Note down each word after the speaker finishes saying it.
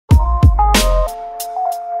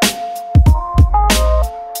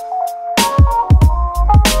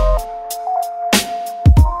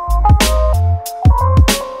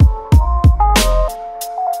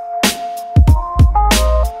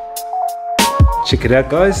Check it out,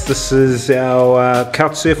 guys. This is our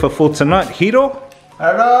couch surfer for tonight. Hiro.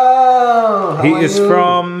 Hello. He is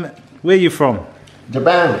from. Where are you from?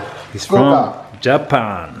 Japan. He's from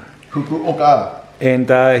Japan. Fukuoka. And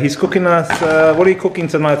he's cooking us. What are you cooking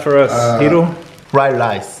tonight for us, Hiro? Fried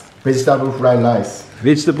rice. Vegetable fried rice.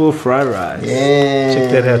 Vegetable fried rice. Yeah.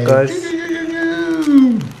 Check that out, guys.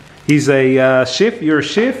 He's a chef. You're a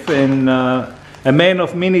chef and a man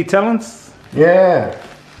of many talents. Yeah.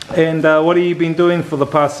 And what have you been doing for the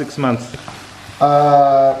past 6 months?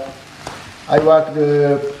 I worked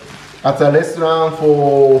at a restaurant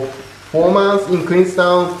for 4 months in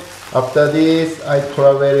Queenstown. After this, I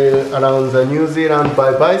traveled around New Zealand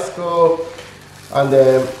by bicycle and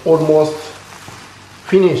almost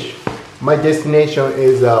finished. My destination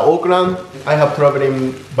is Auckland. I have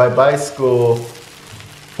traveling by bicycle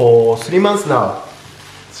for 3 months now.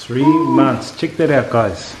 3 months. Check that out,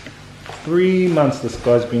 guys. 3 months this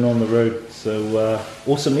guy's been on the road. So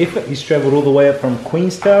awesome effort. He's traveled all the way up from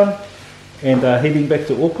Queenstown and heading back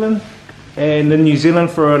to Auckland and in New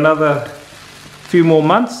Zealand for another few more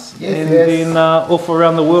months. Yes, and yes. then off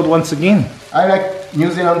around the world once again. I like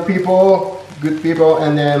New Zealand people, good people,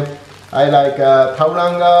 and then I like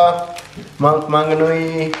Tauranga, Mount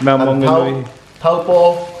Maunganui,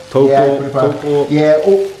 Taupo. Taupo.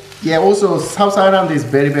 Yeah, also South Island is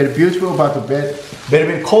very beautiful, but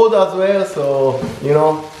very cold as well. So you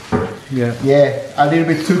know, yeah, a little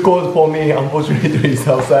bit too cold for me, unfortunately,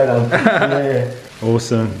 South Island. Yeah.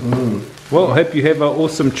 Awesome. Well, I hope you have an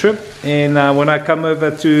awesome trip, and when I come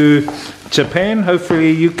over to Japan,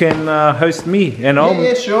 hopefully you can host me, and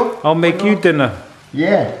sure. I'll make you dinner.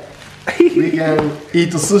 Yeah. We can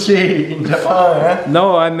eat sushi in Japan. Eh?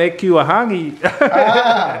 No, I make you a hangi.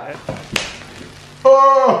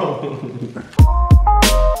 Oh!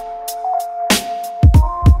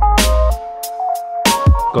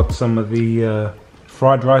 Got some of the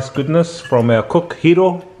fried rice goodness from our cook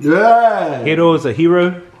Hiro. Yeah. Hiro is a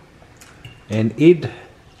hero, and Ed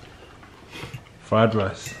fried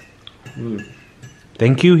rice.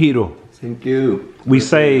 Thank you, Hiro. Thank you. We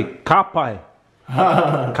say kapai.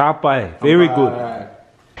 Kapai. Very good.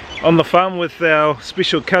 On the farm with our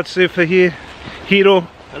special couch surfer here, Hiro.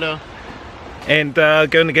 Hello. And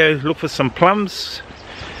going to go look for some plums,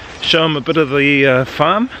 show him a bit of the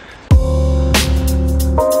farm.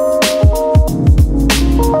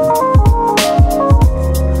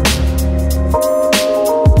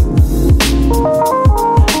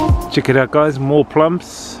 Check it out, guys, more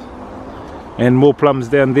plums and more plums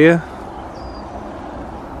down there.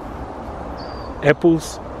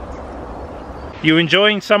 Apples. You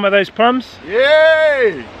enjoying some of those plums?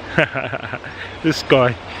 Yay! This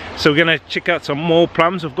guy. So we're going to check out some more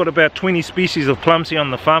plums. We've got about 20 species of plums here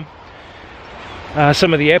on the farm.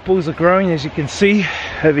 Some of the apples are growing, as you can see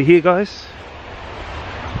over here, guys.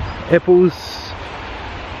 Apples.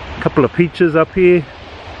 A couple of peaches up here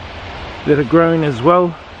that are growing as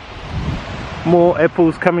well. More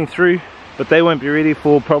apples coming through, but they won't be ready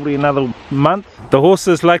for probably another month. The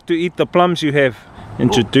horses like to eat the plums you have.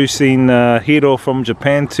 Introducing Hiro from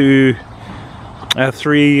Japan to our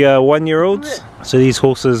 3 one-year-olds. So these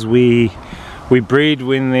horses we breed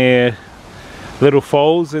when they're little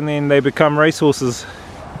foals, and then they become race horses.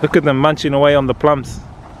 Look at them munching away on the plums.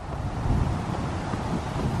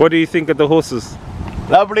 What do you think of the horses?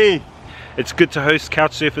 Lovely. It's good to host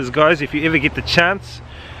couch surfers, guys. If you ever get the chance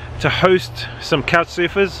to host some couch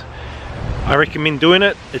surfers, I recommend doing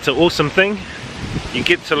it. It's an awesome thing. You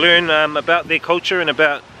get to learn about their culture and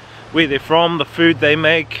about where they're from, the food they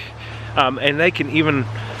make, and they can even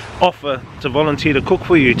offer to volunteer to cook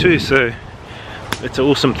for you too. So it's an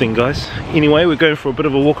awesome thing, guys. Anyway, we're going for a bit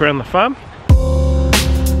of a walk around the farm.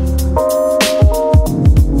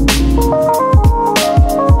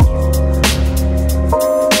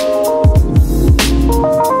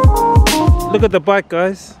 Look at the bike,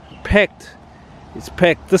 guys. Packed. It's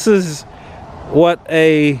packed. This is what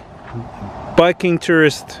a biking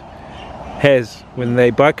tourist has when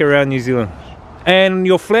they bike around New Zealand. And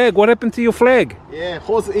your flag, what happened to your flag? Yeah,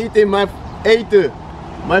 horse eating my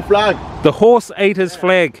flag. The horse ate his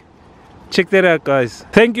flag. Check that out, guys.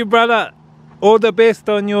 Thank you, brother. All the best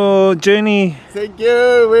on your journey. Thank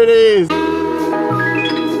you, Willis.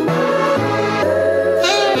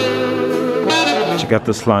 Check out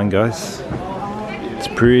this line, guys. It's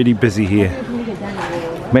pretty busy here.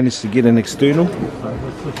 Managed to get an external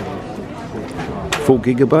 4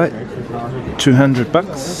 gigabyte, 200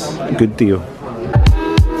 bucks. Good deal.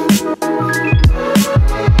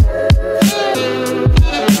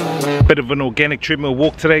 Bit of an organic treadmill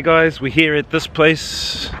walk today, guys. We're here at this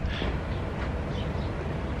place,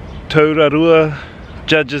 Taurarua,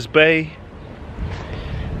 Judges Bay.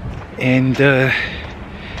 and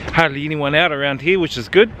hardly anyone out around here, which is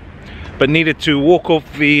good, but needed to walk off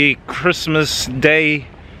the Christmas Day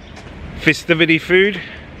festivity food.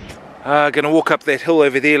 Gonna walk up that hill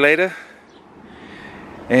over there later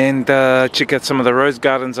and check out some of the rose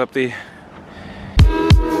gardens up there.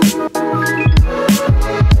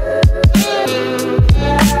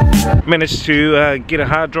 Managed to get a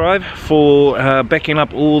hard drive for backing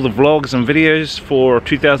up all the vlogs and videos for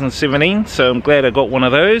 2017, so I'm glad I got one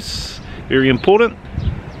of those. Very important.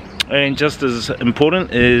 And just as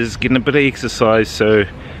important is getting a bit of exercise, so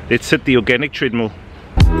let's hit the organic treadmill.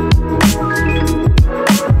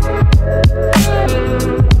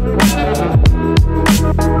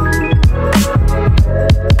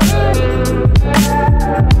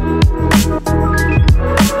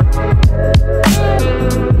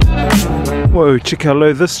 Whoa, check how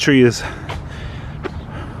low this tree is.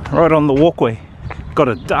 Right on the walkway. Got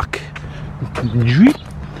a duck.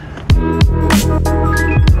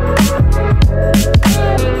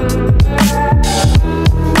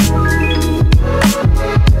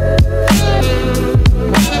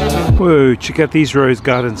 Whoa, check out these rose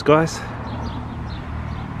gardens, guys.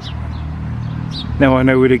 Now I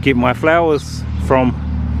know where to get my flowers from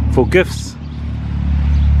for gifts.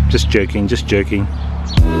 Just joking, just joking.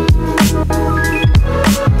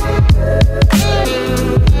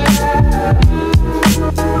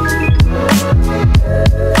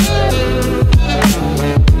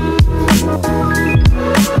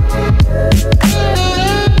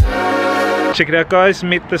 Check it out, guys,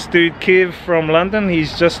 met this dude Kev from London.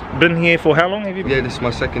 He's just been here for how long have you been? Yeah, this is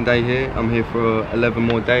my second day here. I'm here for 11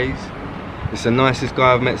 more days. It's the nicest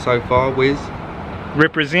guy I've met so far, Wiz.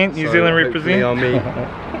 Represent, New Zealand represent. I'll meet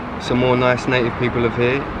some more nice native people of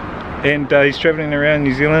here. And he's travelling around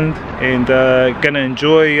New Zealand and gonna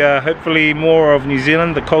enjoy hopefully more of New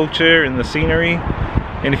Zealand, the culture and the scenery.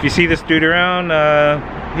 And if you see this dude around,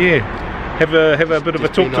 yeah, have a bit of a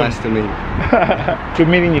talk to him. Nice to meet. Good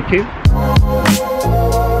meeting you, kid.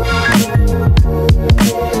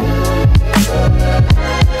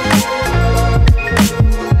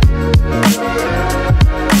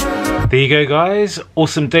 There you go, guys,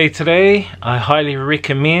 awesome day today. I highly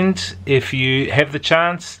recommend, if you have the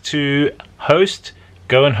chance to host,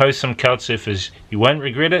 go and host some couch surfers. You won't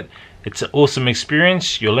regret it. It's an awesome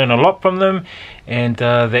experience. You'll learn a lot from them, and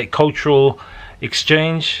that cultural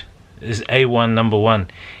exchange is A1 number one.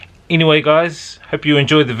 Anyway, guys, hope you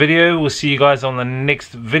enjoyed the video. We'll see you guys on the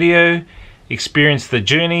next video. Experience the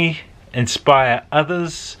journey, inspire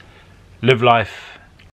others, live life.